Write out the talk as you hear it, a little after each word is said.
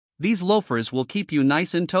These loafers will keep you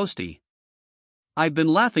nice and toasty. I've been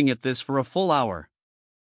laughing at this for a full hour.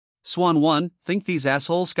 Swan 1, think these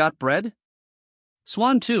assholes got bread?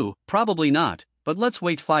 Swan 2, probably not, but let's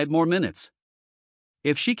wait 5 more minutes.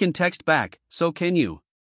 If she can text back, so can you.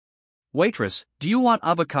 Waitress, do you want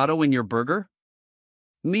avocado in your burger?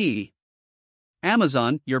 Me.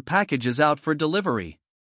 Amazon, your package is out for delivery.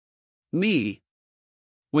 Me.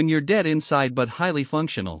 When you're dead inside but highly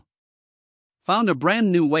functional. Found a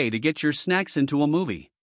brand new way to get your snacks into a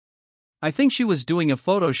movie. I think she was doing a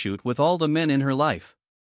photo shoot with all the men in her life.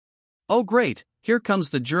 Oh great, here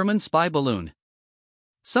comes the German spy balloon.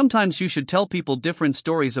 Sometimes you should tell people different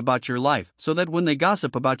stories about your life so that when they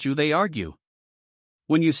gossip about you they argue.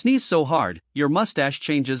 When you sneeze so hard, your mustache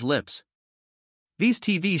changes lips. These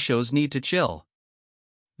TV shows need to chill.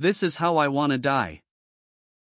 This is how I wanna die.